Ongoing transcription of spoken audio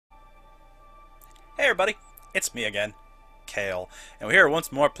Hey everybody, it's me again, Kale, and we're here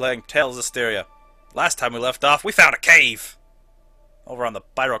once more playing Tales of Zestiria. Last time we left off, we found a cave! Over on the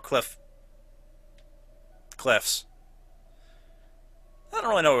Cliffs. I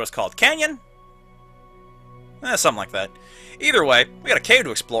don't really know what it was called. Canyon? Something like that. Either way, we got a cave to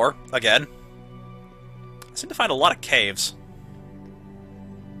explore, again. I seem to find a lot of caves.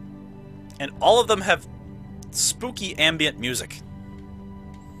 And all of them have spooky ambient music.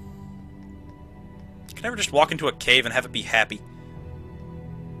 You can never just walk into a cave and have it be happy.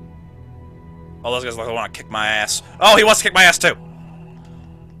 Oh, those guys look like they want to kick my ass. Oh, he wants to kick my ass too!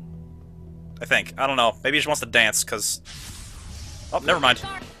 I think. I don't know. Maybe he just wants to dance, because... Oh, never mind.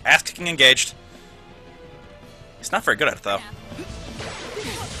 Ass kicking engaged. He's not very good at it, though.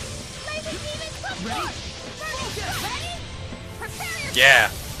 Yeah.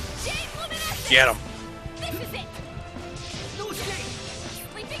 Get him.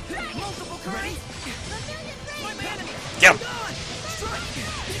 Get him.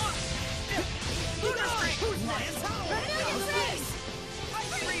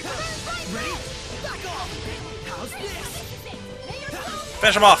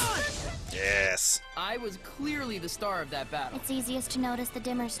 Finish him off. Yes. I was clearly the star of that battle. It's easiest to notice the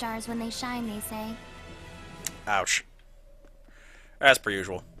dimmer stars when they shine, they say. Ouch. As per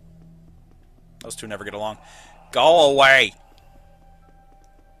usual. Those two never get along. Go away!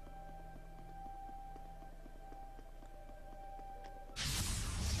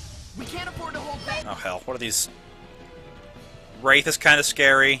 We can't afford to hold back. Oh hell, what are these? Wraith is kind of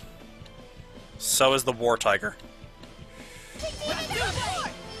scary. So is the War Tiger.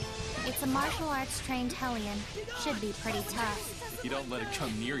 It's a martial arts trained Hellion. Should be pretty tough. You don't let it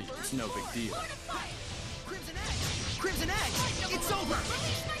come near you, it's no big deal. Crimson Edge! It's over!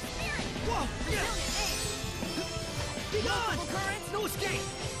 Whoa! Be gone! No escape!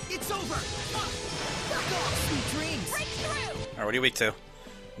 It's over! Back off! Sweet dreams! Alright, what are you weak to?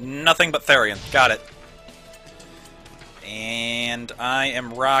 Nothing but Therian. Got it. And I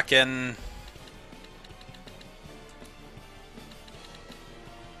am rocking...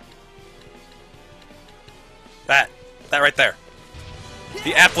 That right there.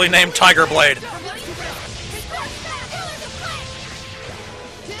 The aptly named Tiger Blade.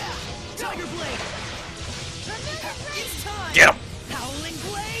 Get him!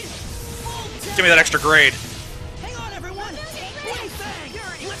 Give me that extra grade.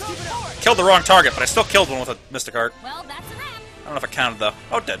 Killed the wrong target, but I still killed one with a Mystic Art. Well, that's a wrap. I don't know if it counted, though.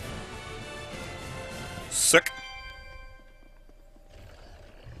 Oh, dead. Sick.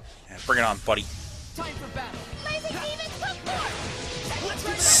 Yeah, bring it on, buddy. Time for battle.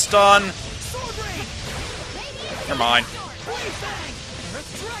 Stun. Never mind.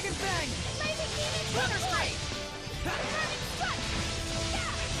 Dragon Bang!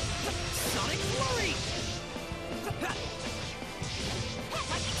 Sonic Flurry!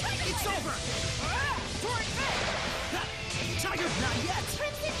 It's over! Tiger, not yet!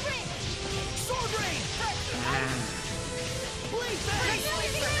 Sword Rain! Blade Bang!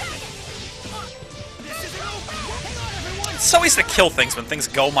 This isn't over! Hang on, everyone! It's so easy to kill things when things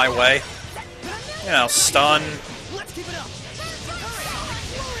go my way. You know, stun. Let's keep it up!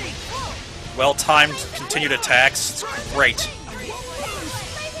 Well-timed continued attacks. It's great.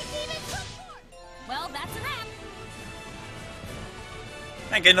 Well, that's a wrap.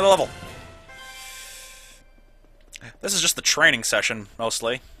 And get into the level. This is just the training session,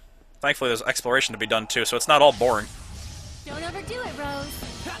 mostly. Thankfully, there's exploration to be done, too, so it's not all boring. Don't overdo it, Rose.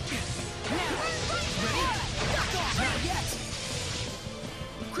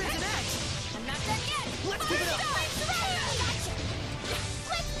 Crimson Edge! I'm not done yet. Let's keep it up!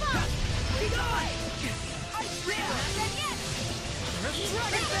 Be gone!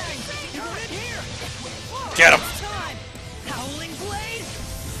 Dragon Bang! You're in here! Get him! Time! Howling Blade!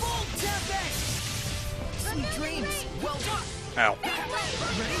 Full Tempest! Sweet dreams! Well done! Ow.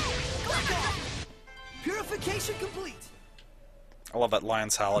 Ready? Purification complete! I love that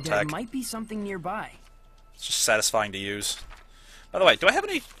Lion's Howl There attack. might be something nearby. It's just satisfying to use. By the way, do I have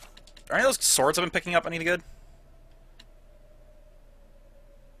any... Are any of those swords I've been picking up any good?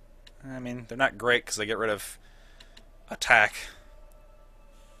 I mean, they're not great because they get rid of attack.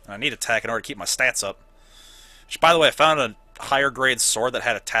 And I need attack in order to keep my stats up. Which, by the way, I found a higher grade sword that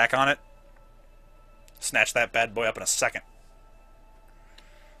had attack on it. Snatch that bad boy up in a second.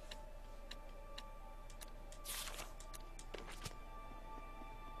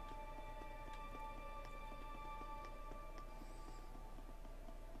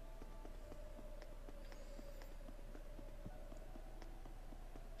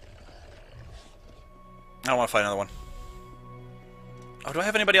 I don't want to fight another one. Oh, do I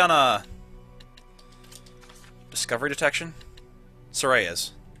have anybody on Discovery detection? Soraya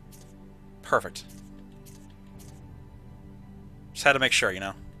is. Perfect. Just had to make sure, you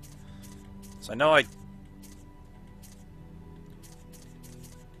know. So I know I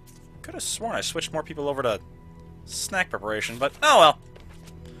could have sworn I switched more people over to snack preparation, but oh well.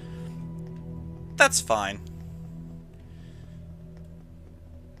 That's fine.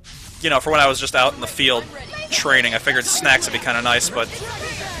 You know, for when I was just out in the field training, I figured snacks would be kind of nice, but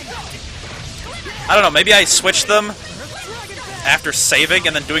I don't know, maybe I switched them after saving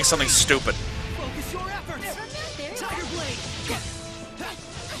and then doing something stupid.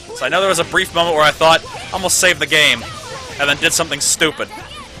 So I know there was a brief moment where I thought, almost saved the game, and then did something stupid.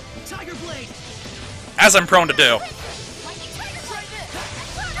 As I'm prone to do.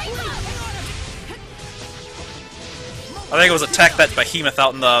 I think it was attack that behemoth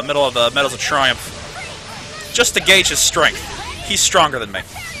out in the middle of the Meadows of Triumph. Just to gauge his strength. He's stronger than me.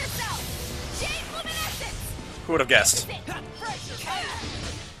 Who would have guessed?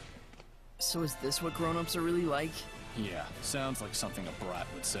 So is this what grown-ups are really like? Yeah, sounds like something a brat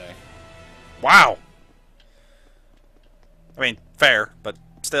would say. Wow! I mean, fair, but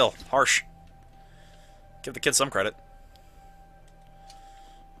still, harsh. Give the kid some credit.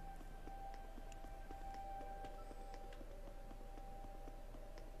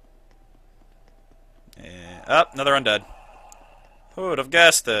 Oh, another undead. Who would have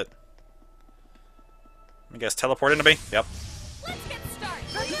guessed it? You guys teleport into me? Yep. Let's get started.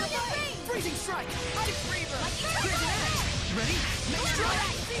 Freezing strike. Here's an edge. Ready? Make strike.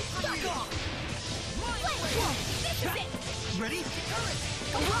 Back off. This is it. Ready?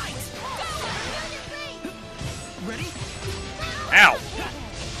 Right. Ready? Ow!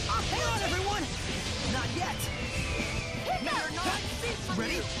 Hang on, everyone. Not yet.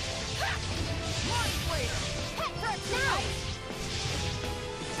 Ready?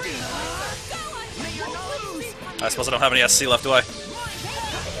 I suppose I don't have any SC left, do I?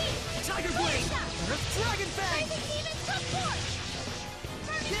 Tiger Blade. Dragon Fang.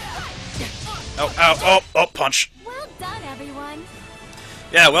 Oh, ow, oh, oh, punch. Well done, everyone.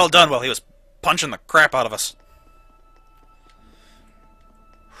 Yeah, well done. Well, he was punching the crap out of us.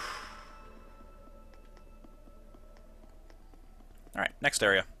 Alright, next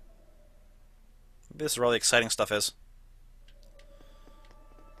area. Maybe this is where all the exciting stuff is.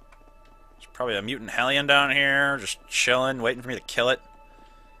 There's probably a mutant Hellion down here, just chilling, waiting for me to kill it.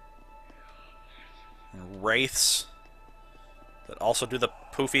 And wraiths that also do the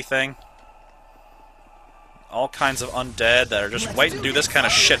poofy thing. All kinds of undead that are just waiting to do this kind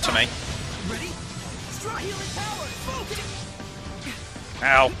of shit to me. Ready? Straw healing power. Focus.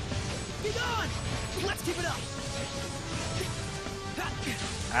 Ow. Be gone. Let's keep it up.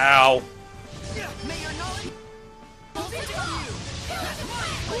 Ow. May your knowledge hold into you.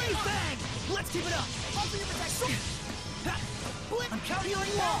 Blade Fang. Let's keep it up. Offer your protection. I'm counting on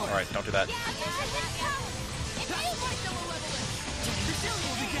you all. Alright, don't do that.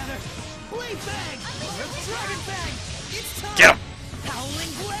 Together. Blade Fang. Dragon Fang. It's time. Get him!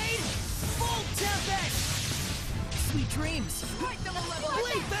 Howling Blade. Full Tempest. Sweet dreams. Blade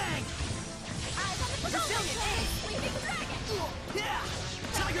Fang. Yeah.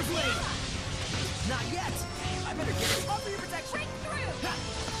 Tiger Blade. Not yet. I better get it. Offer your protection.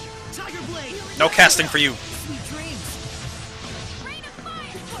 Tiger Blade. No casting for you. Sweet dreams.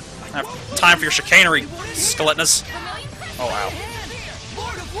 I have time for your chicanery, skeletonous. Oh, wow.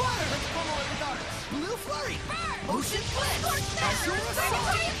 Lord of Water. Blue Flurry. Ocean Blitz.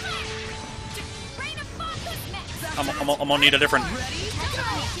 I'm gonna need a different... Ready?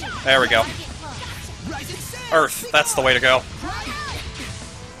 There we go. Rising Sand. Earth, that's the way to go.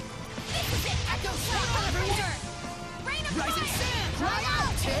 Rising Sand.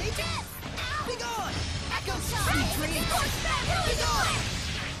 Take. Be gone. Sweet dreams. Be gone.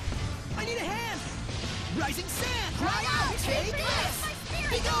 I need a hand. Rising Sand. Take this.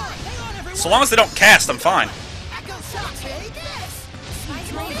 Be gone. Hang on, everyone. So long as they don't cast, I'm fine. Echo Shock. Take this. Sweet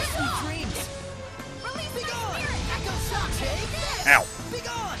dreams. Sweet dreams. Be gone. Echo Shock. Take this. Ow. Be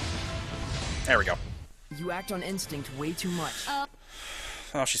gone. There we go. You act on instinct way too much.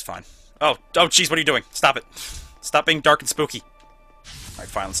 Oh, she's fine. Oh, jeez, what are you doing? Stop it. Stop being dark and spooky. Alright,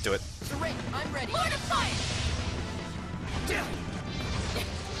 fine, let's do it. I'm ready. Lord of Fire.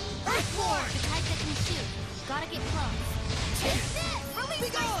 Earthborn. The type that can shoot. Gotta get close. Take this. Be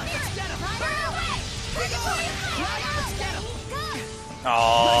gone. Let's get him. Burn away. Be gone. Let's get him.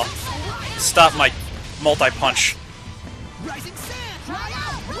 Aww. Stop my multi-punch. Rising Sand.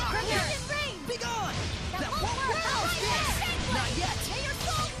 Be gone. That won't work. Not yet.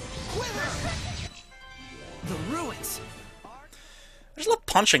 Quiver. The ruins. I just love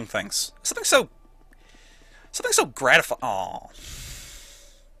punching things. Something so Something so gratifying. Aw.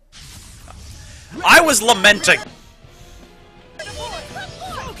 I was lamenting.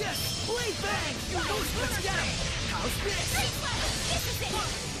 Focus! Blade bang! Let's get him! How's this?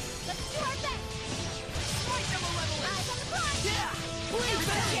 Yeah! Blade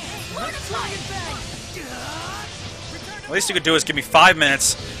bang! Dragon bang! The least you could do is give me 5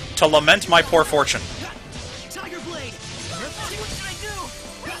 minutes to lament my poor fortune. Tiger blade! See what should I do?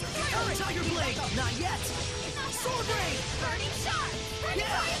 Tiger blade! Not yet! Sword blade!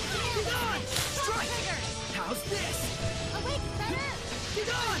 Yeah! Be gone! Strike! How's this? Be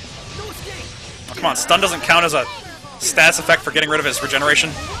gone! No escape! Oh, come on, stun doesn't count as a status effect for getting rid of his regeneration.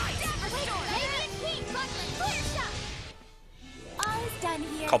 All's done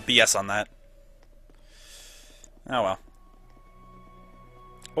here. Call BS on that. Oh well.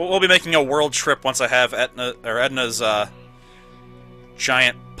 We'll be making a world trip once I have Edna's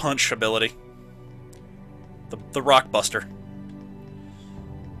giant punch ability. The Rock Buster.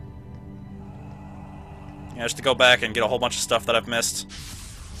 Yeah, just to go back and get a whole bunch of stuff that I've missed.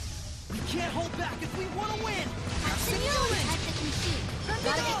 We can't hold back if we want to win!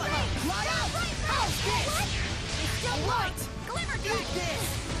 Gotta get close. How's this? Alright! Eat this!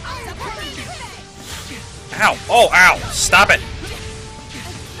 Iron Curtain! Ow! Oh, ow! Stop it!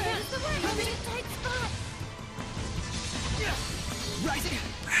 Rising!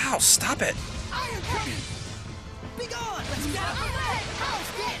 Ow! Stop it! Iron Curtain! Be gone! Let's go!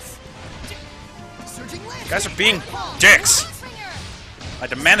 How's this? Surging lance! You guys are being dicks! I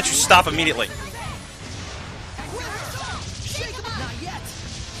demand that you stop immediately. Shake 'em up! Not yet!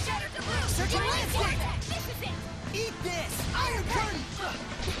 Surging lance! Eat this! Iron Curtain!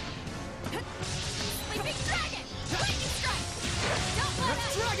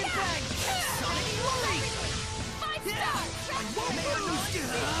 Dragon Bang! Sonic Flurry! Yeah! I won't lose!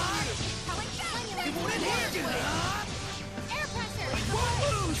 It won't end here! I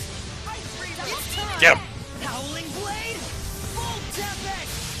won't lose! It's time! Get him! Howling Blade! Full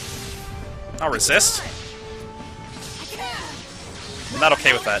Tempest! I'll resist. I'm not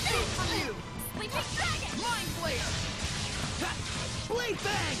okay with that. Mind Flayer! Blade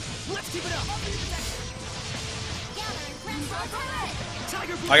Bang! Let's keep it up!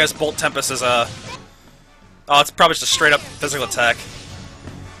 Tiger Blade! I guess Bolt Tempest is a... Oh, it's probably just a straight up physical attack.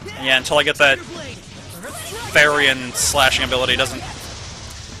 Yeah, until I get that Therian slashing ability, doesn't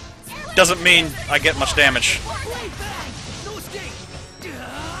mean I get much damage. Blade Bang! No escape!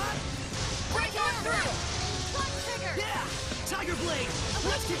 Yeah! Tiger Blade!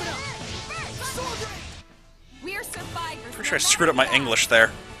 Let's keep it up! Sword Blade! We're survivors. Pretty sure I screwed up my English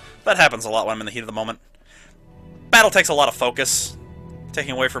there. That happens a lot when I'm in the heat of the moment. Battle takes a lot of focus,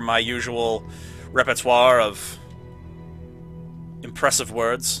 taking away from my usual repertoire of impressive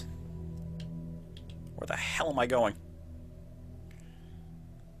words. Where the hell am I going?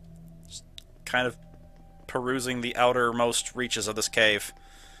 Just kind of perusing the outermost reaches of this cave,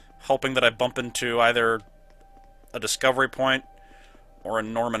 hoping that I bump into either a discovery point or a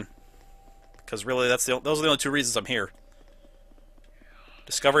Norman. Because really, those are the only two reasons I'm here.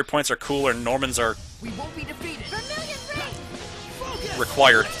 Discovery points are cool, or Normans are We won't be defeated. Focus!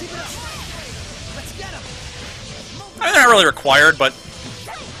 required. Keep it up! Let's get him! I mean, they're not really required, but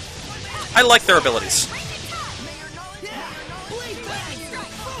I like their abilities. Yeah! Blade Bang!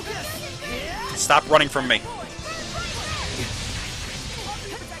 Focus! Yeah! Stop running from me.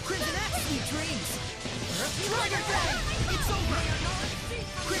 Crimson Axe! Sweet dreams! Dragon Bang! It's over!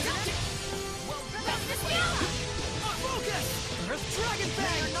 Crimson Axe! Focus! Dragon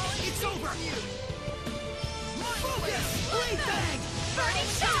Bang! It's over! Focus! Blade Bang!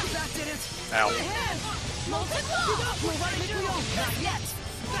 That did it! Ow. Ahead! Not yet!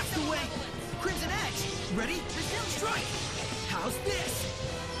 That's the way! Crimson Edge! Ready? Strike! How's this?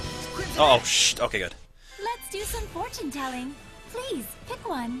 Crimson Oh, Edge! okay, good. Let's do some fortune telling. Please, pick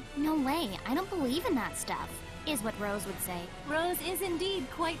one. No way. I don't believe in that stuff, is what Rose would say. Rose is indeed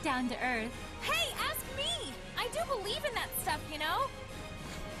quite down to earth. Hey, ask me! I do believe in that stuff, you know?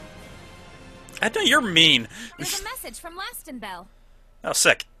 Edna, you're mean. There's a message from Lastenbell. Oh,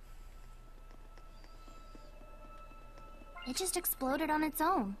 sick. It just exploded on its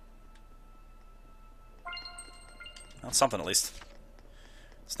own. Well, something at least.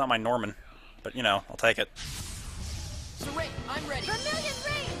 It's not my Norman, but you know, I'll take it. So wait, I'm ready.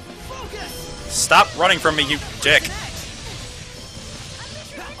 Focus! Stop running from me, you dick. Be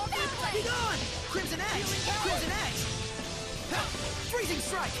gone! Crimson Edge! Crimson Edge! Freezing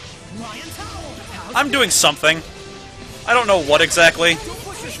Strike! Lion Towel! How's I'm doing something. I don't know what exactly. Don't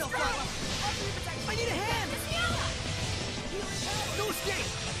push yourself up! I need a hand! No escape!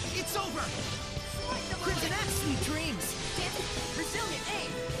 It's over! Crimson Axe, sweet dreams. Resilient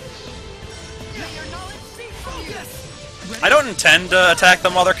aim. May your knowledge cease from you. Focus. I don't intend to attack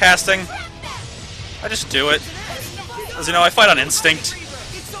them while they're casting. I just do it. Because, you know, I fight on instinct.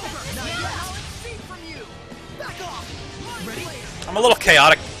 It's over. Not May your yet. knowledge cease from you. Back off. Ready? I'm a little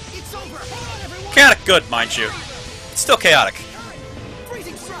chaotic. It's over. Hold on, everyone. Chaotic good, mind you. It's still chaotic.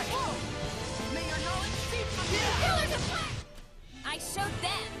 Freezing strike. May your knowledge cease from you. Pillars of fire! I showed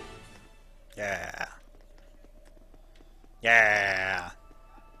them. Yeah. Yeah.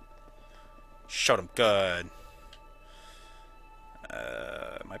 Showed him good.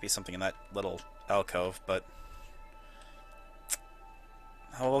 Might be something in that little alcove, but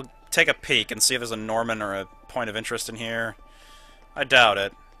I'll take a peek and see if there's a Norman or a point of interest in here. I doubt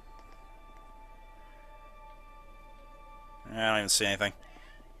it. I don't even see anything.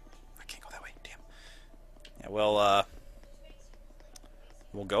 I can't go that way. Damn. Yeah,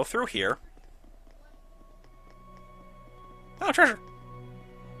 we'll go through here. Oh, treasure.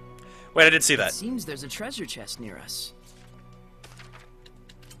 Wait, I did see that. Seems there's a treasure chest near us.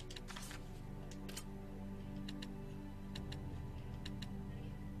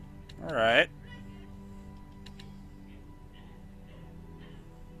 Alright.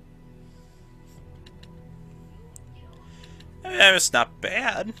 It's not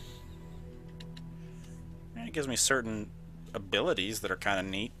bad. It gives me certain abilities that are kind of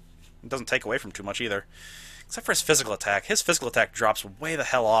neat. It doesn't take away from too much either. Except for his physical attack. His physical attack drops way the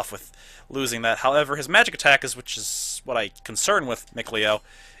hell off with losing that. However, his magic attack, which is what I concern with Mikleo,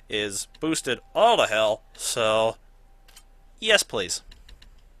 is boosted all to hell. So, yes please.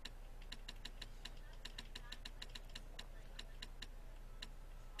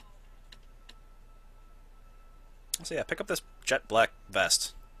 So yeah, pick up this jet black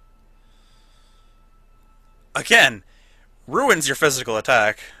vest. Again, ruins your physical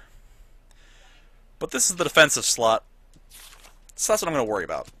attack. But this is the defensive slot. So that's what I'm going to worry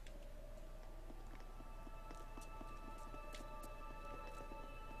about.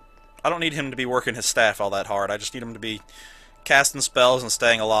 I don't need him to be working his staff all that hard. I just need him to be casting spells and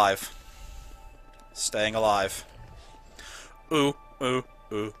staying alive. Staying alive. Ooh, ooh,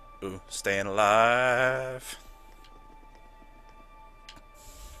 ooh, ooh. Staying alive.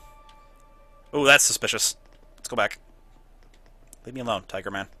 Ooh, that's suspicious. Let's go back. Leave me alone,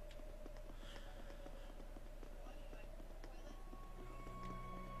 Tiger Man.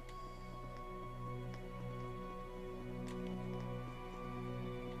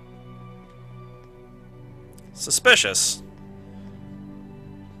 Suspicious.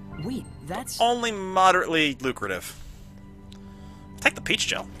 Wait, that's... Only moderately lucrative. Take the peach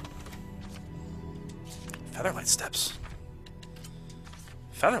gel. Featherlight steps.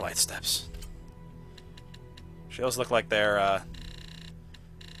 Featherlight steps. She those look like they're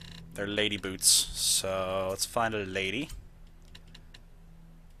lady boots. So let's find a lady.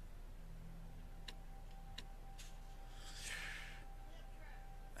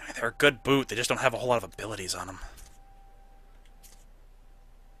 I mean, they're a good boot. They just don't have a whole lot of abilities on them.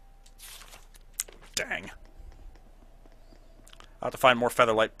 Dang. I'll have to find more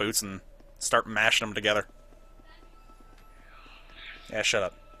Featherlight boots and start mashing them together. Yeah, shut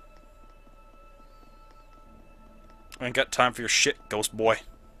up. I ain't got time for your shit, ghost boy.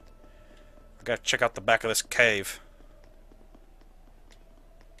 I gotta check out the back of this cave.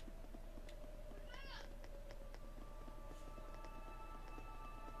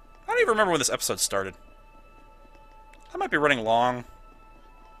 I don't even remember when this episode started. I might be running long.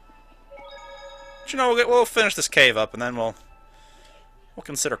 But you know, we'll finish this cave up and then we'll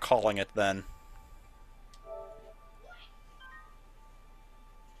consider calling it then.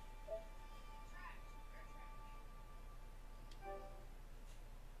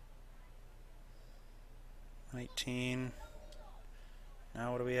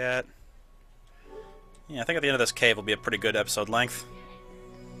 Now what are we at? Yeah, I think at the end of this cave will be a pretty good episode length.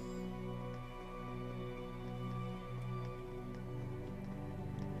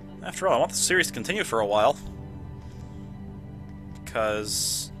 After all, I want the series to continue for a while.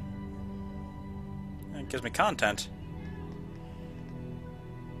 Because it gives me content.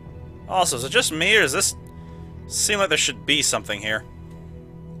 Also, is it just me, or does this seem like there should be something here?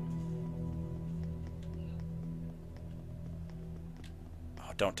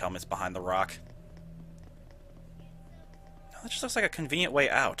 Don't tell me it's behind the rock. No, that just looks like a convenient way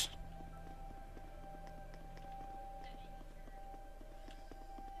out.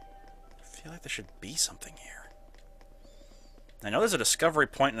 I feel like there should be something here. I know there's a discovery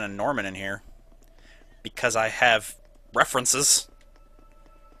point and a Norman in here. Because I have references.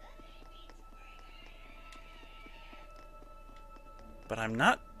 But I'm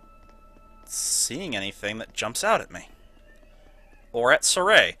not seeing anything that jumps out at me. Or at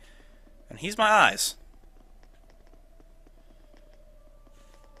Saray. And he's my eyes.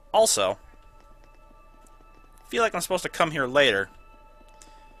 Also, I feel like I'm supposed to come here later,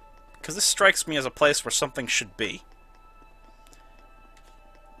 because this strikes me as a place where something should be.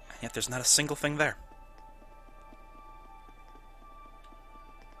 And yet there's not a single thing there.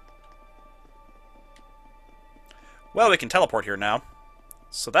 Well, we can teleport here now,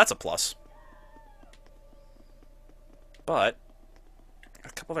 so that's a plus. But a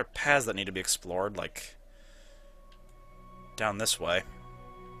couple other paths that need to be explored, like down this way.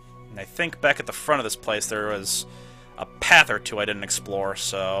 And I think back at the front of this place there was a path or two I didn't explore,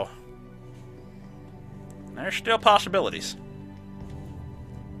 so there's still possibilities.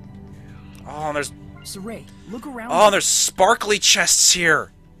 Oh, and there's... Saray, look around. Oh, and there's sparkly chests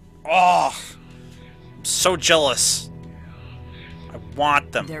here! Oh! I'm so jealous. I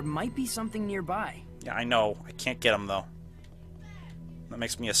want them. There might be something nearby. Yeah, I know. I can't get them, though. That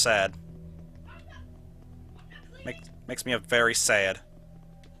makes me sad. Makes me very sad.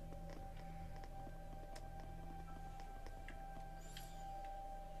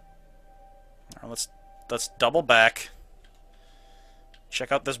 Alright, let's double back.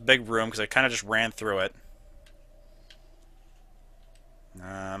 Check out this big room, because I kind of just ran through it.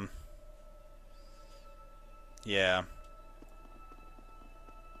 Yeah.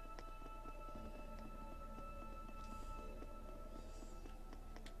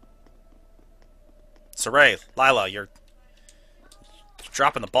 Saray, Lila, you're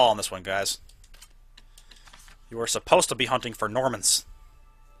dropping the ball on this one, guys. You were supposed to be hunting for Normans.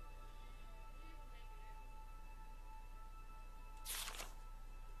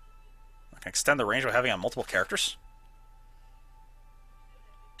 I can extend the range by having on multiple characters.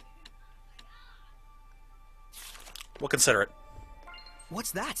 We'll consider it. What's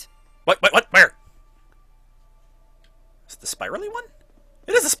that? What? Where? Is it the spirally one?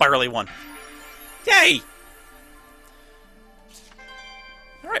 It is the spirally one! Yay!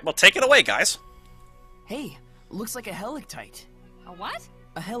 Alright, well, take it away, guys. Hey, looks like a helictite. A what?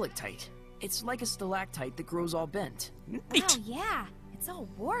 A helictite. It's like a stalactite that grows all bent. Neat. Oh, yeah. It's all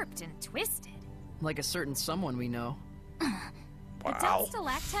warped and twisted. Like a certain someone we know. But Wow. don't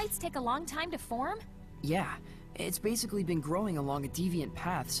stalactites take a long time to form? Yeah, it's basically been growing along a deviant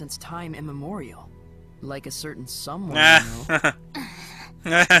path since time immemorial. Like a certain someone we know.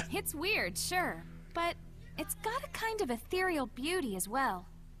 It's weird, sure. But it's got a kind of ethereal beauty as well.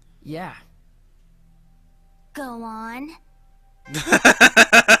 Yeah. Go on.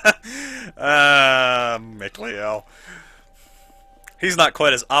 McLeo. He's not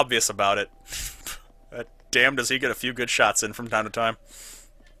quite as obvious about it. But damn, does he get a few good shots in from time to time.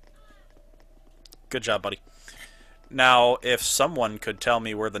 Good job, buddy. Now, if someone could tell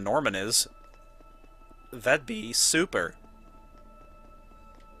me where the Norman is, that'd be super.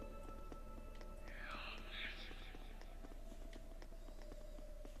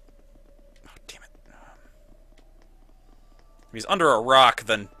 Oh, damn it. If he's under a rock,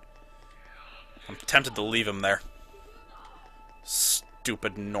 then I'm tempted to leave him there.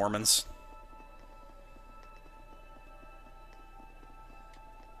 Stupid Normans.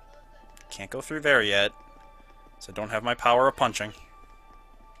 Can't go through there yet, so I don't have my power of punching.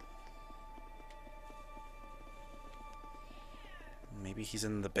 Maybe he's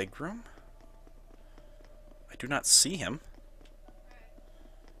in the big room? I do not see him.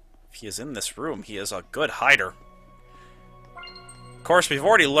 If he is in this room, he is a good hider. Of course, we've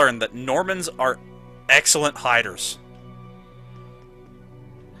already learned that Normans are excellent hiders.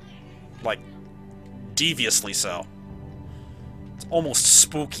 Like, deviously so. It's almost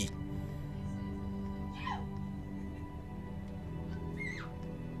spooky.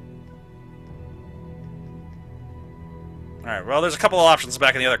 Alright, well, there's a couple of options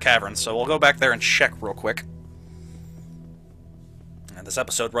back in the other cavern, so we'll go back there and check real quick. And this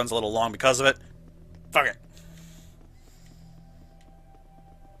episode runs a little long because of it. Fuck it.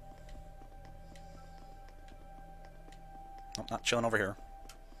 Nope, not chilling over here.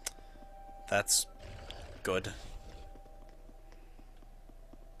 That's good.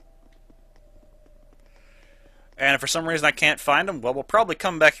 And if for some reason I can't find them, well, we'll probably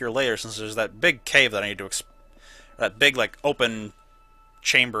come back here later, since there's that big cave that I need to explore. That big, like, open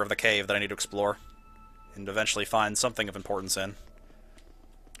chamber of the cave that I need to explore. And eventually find something of importance in.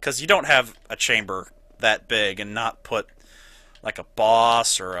 Because you don't have a chamber that big and not put, like, a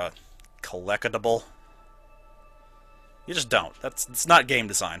boss or a collectible. You just don't. It's not game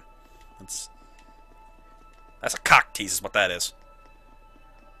design. That's a cock tease is what that is.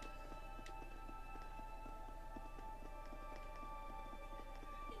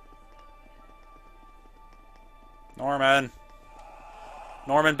 Norman.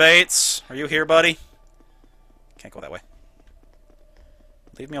 Norman Bates, are you here, buddy? Can't go that way.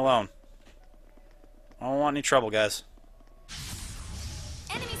 Leave me alone. I don't want any trouble, guys.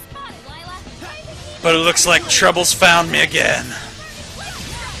 Enemy spotted, Lila. But it looks like trouble's found me again.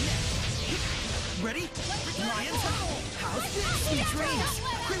 Ready? Ryan? How's this? Sweet dreams.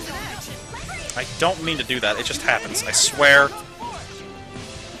 Crimson Edge. I don't mean to do that, it just happens, I swear.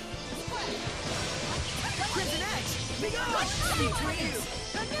 Crimson Edge. Big on. Sweet dreams.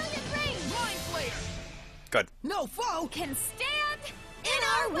 Mind Flayer. Good. No foe Can stand in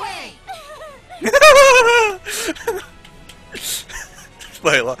our way.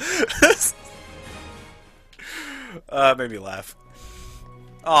 Layla. Made me laugh.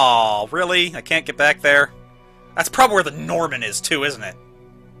 Aw, really? I can't get back there? That's probably where the Norman is, too, isn't it?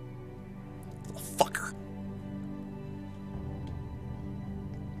 Little fucker.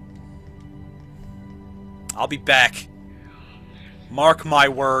 I'll be back. Mark my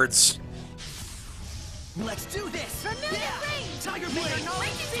words. Let's do this. Familiar range. Tiger Blade.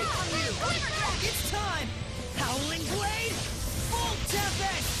 Breaking through. It's time. Howling Blade. Full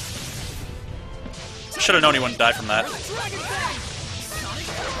Tempest. Should have known he wouldn't die from that. Dragon Bang. Sonic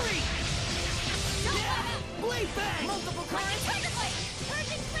Fury. Blade Bang. Multiple currents. Tiger Blade.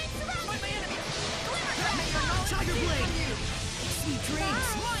 Purging flames surround Find my enemy. Tiger Blade. Sweet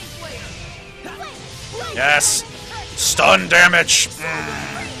dreams. Mind Flayer. Yes! Stun damage!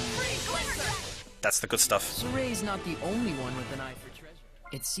 That's the good stuff. Soray's not the only one with an eye for treasure.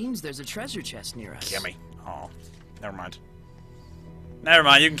 It seems there's a treasure chest near us. Gimme. Oh, never mind. Never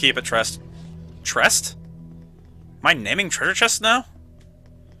mind, you can keep it, Trest. Trest? Am I naming treasure chests now?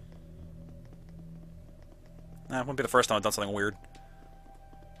 Nah, it wouldn't be the first time I've done something weird.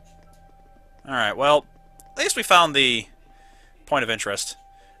 Alright, well, at least we found the point of interest.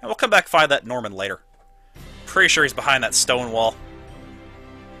 And we'll come back and find that Norman later. Pretty sure he's behind that stone wall.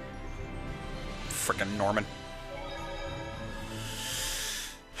 Frickin' Norman.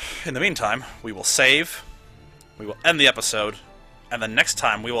 In the meantime, we will save, we will end the episode, and then next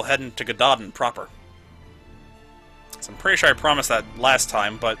time we will head into Gododin proper. So I'm pretty sure I promised that last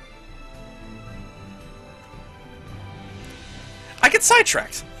time, but I get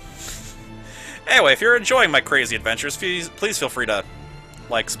sidetracked. Anyway, if you're enjoying my crazy adventures, please feel free to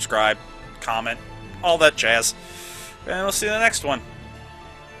like, subscribe, comment, all that jazz. And we'll see you in the next one,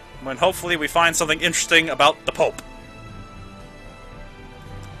 when hopefully we find something interesting about the Pope.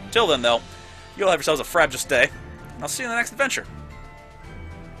 Till then, though, you'll have yourselves a frabjous day, and I'll see you in the next adventure.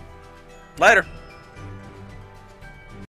 Later.